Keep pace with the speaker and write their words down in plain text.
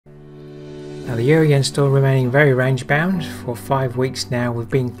Now the euro yen still remaining very range bound. For 5 weeks now we've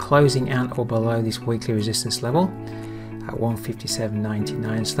been closing at or below this weekly resistance level at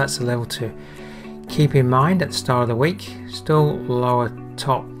 157.99, so that's a level to keep in mind at the start of the week. Still lower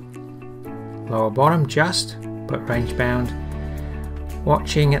top, lower bottom just, but range bound.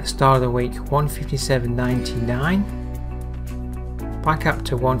 Watching at the start of the week 157.99, back up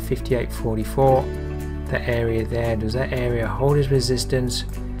to 158.44. That area there, does that area hold as resistance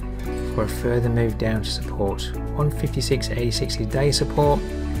for a further move down to support? 156.86 is day support,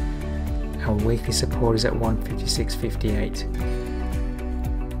 and weekly support is at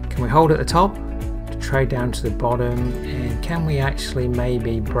 156.58. Can we hold at the top to trade down to the bottom, and can we actually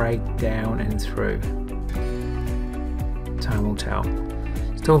maybe break down and through? Time will tell.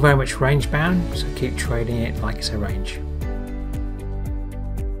 Still very much range bound, so keep trading it like it's a range.